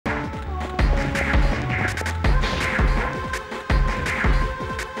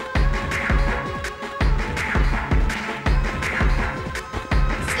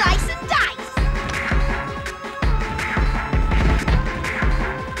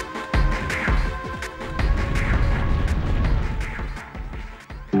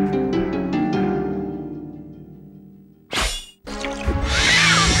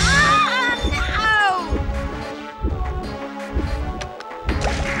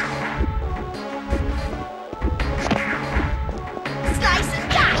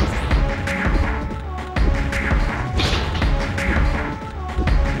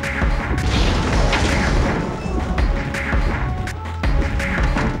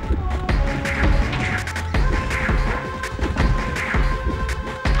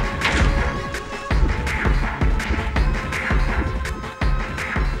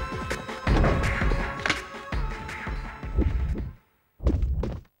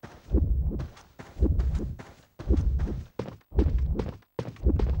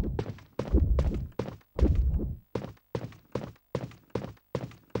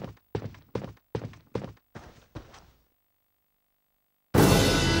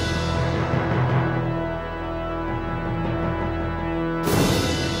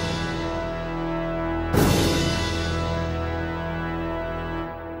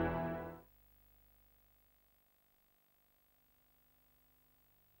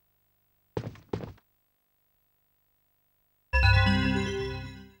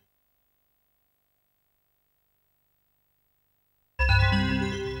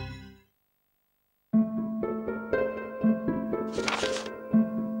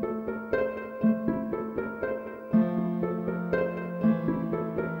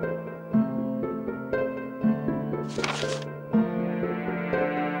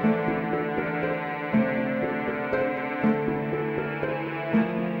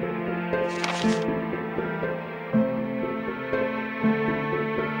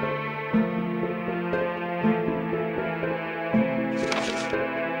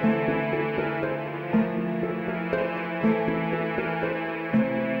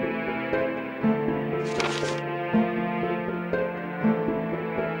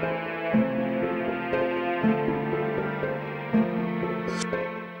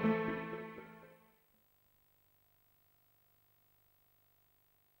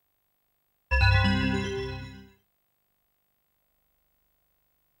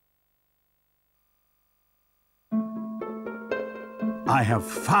I have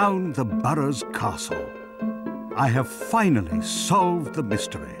found the Burrows Castle. I have finally solved the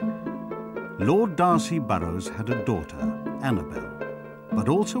mystery. Lord Darcy Burrows had a daughter, Annabel, but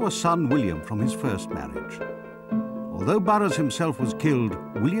also a son, William, from his first marriage. Although Burrows himself was killed,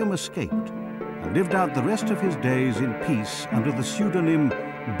 William escaped and lived out the rest of his days in peace under the pseudonym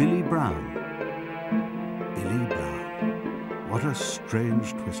Billy Brown. Billy Brown. What a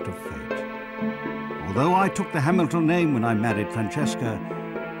strange twist of fate. Although I took the Hamilton name when I married Francesca,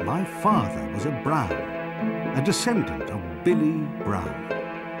 my father was a Brown, a descendant of Billy Brown,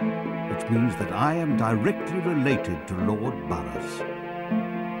 which means that I am directly related to Lord Burrows.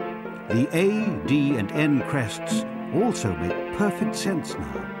 The A, D, and N crests also make perfect sense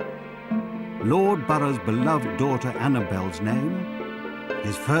now. Lord Burrows' beloved daughter Annabel's name,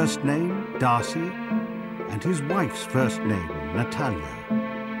 his first name, Darcy, and his wife's first name, Natalia.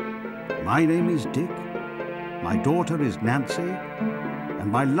 My name is Dick, my daughter is Nancy,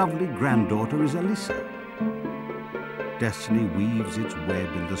 and my lovely granddaughter is Alyssa. Destiny weaves its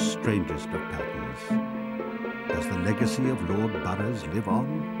web in the strangest of patterns. Does the legacy of Lord Burrows live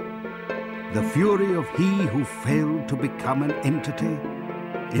on? The fury of he who failed to become an entity?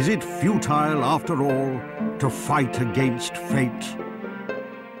 Is it futile, after all, to fight against fate?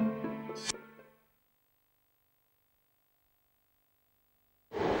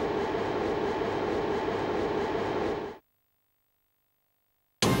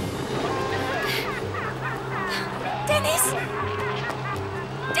 Dennis!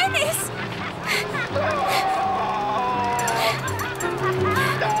 Dennis!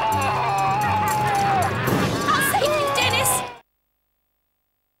 I'll save you, Dennis!